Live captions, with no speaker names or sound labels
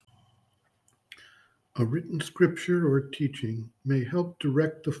A written scripture or teaching may help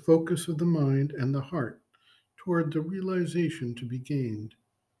direct the focus of the mind and the heart toward the realization to be gained.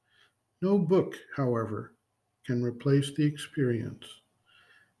 No book, however, can replace the experience,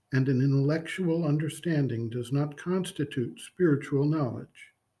 and an intellectual understanding does not constitute spiritual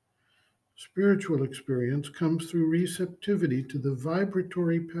knowledge. Spiritual experience comes through receptivity to the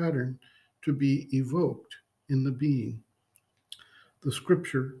vibratory pattern to be evoked in the being. The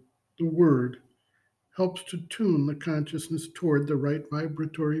scripture, the word, helps to tune the consciousness toward the right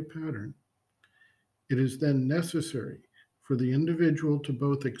vibratory pattern. It is then necessary for the individual to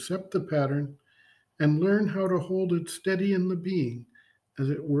both accept the pattern and learn how to hold it steady in the being as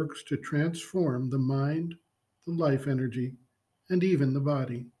it works to transform the mind, the life energy, and even the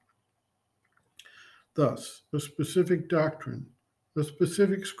body. Thus, a specific doctrine, a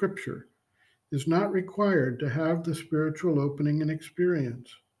specific scripture, is not required to have the spiritual opening and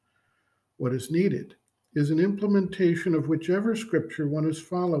experience. What is needed is an implementation of whichever scripture one is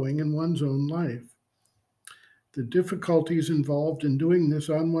following in one's own life. The difficulties involved in doing this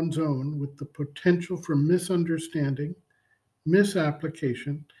on one's own, with the potential for misunderstanding,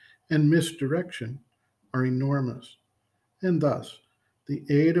 misapplication, and misdirection, are enormous, and thus the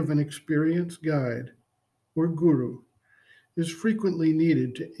aid of an experienced guide or guru is frequently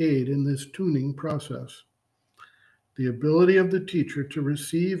needed to aid in this tuning process. The ability of the teacher to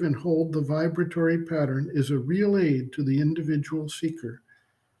receive and hold the vibratory pattern is a real aid to the individual seeker.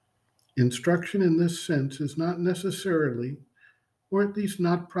 Instruction in this sense is not necessarily, or at least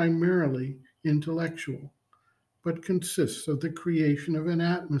not primarily, intellectual, but consists of the creation of an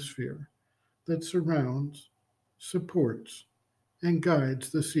atmosphere that surrounds, supports, and guides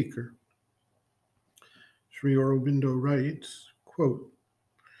the seeker. Sri Aurobindo writes, quote,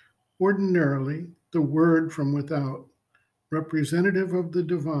 "Ordinarily, the word from without, representative of the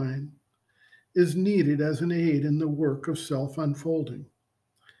divine, is needed as an aid in the work of self-unfolding,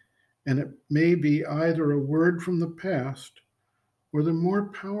 and it may be either a word from the past or the more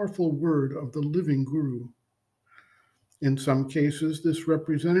powerful word of the living guru. In some cases, this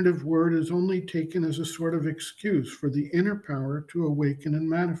representative word is only taken as a sort of excuse for the inner power to awaken and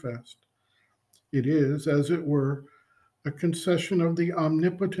manifest. It is, as it were, a concession of the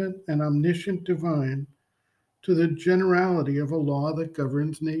omnipotent and omniscient divine to the generality of a law that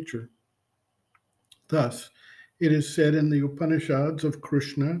governs nature. Thus, it is said in the Upanishads of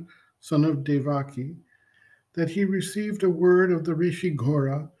Krishna, son of Devaki, that he received a word of the Rishi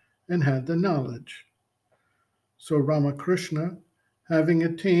Ghora and had the knowledge. So Ramakrishna, having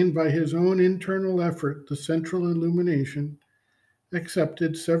attained by his own internal effort the central illumination,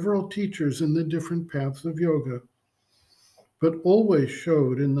 accepted several teachers in the different paths of yoga, but always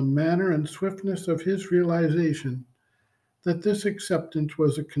showed in the manner and swiftness of his realization that this acceptance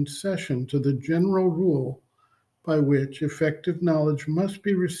was a concession to the general rule by which effective knowledge must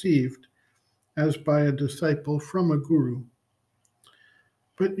be received as by a disciple from a guru.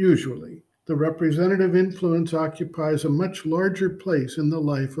 But usually, the representative influence occupies a much larger place in the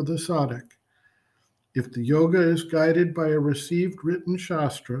life of the sadhak. If the yoga is guided by a received written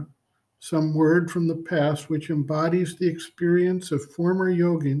shastra, some word from the past which embodies the experience of former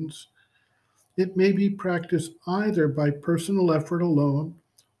yogins, it may be practiced either by personal effort alone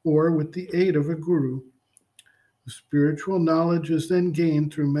or with the aid of a guru. The spiritual knowledge is then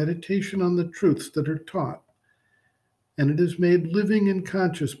gained through meditation on the truths that are taught, and it is made living and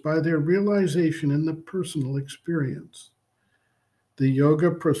conscious by their realization in the personal experience. The yoga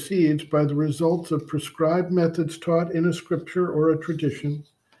proceeds by the results of prescribed methods taught in a scripture or a tradition,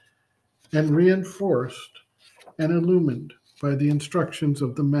 and reinforced and illumined by the instructions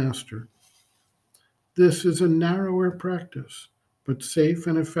of the master. This is a narrower practice, but safe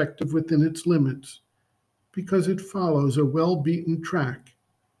and effective within its limits, because it follows a well-beaten track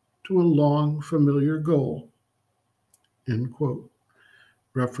to a long, familiar goal." End quote.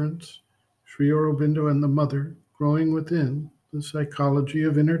 Reference, Sri Aurobindo and the Mother, Growing Within, The Psychology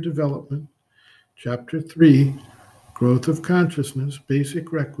of Inner Development, Chapter 3, Growth of Consciousness,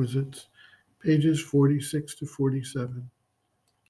 Basic Requisites, pages 46 to 47.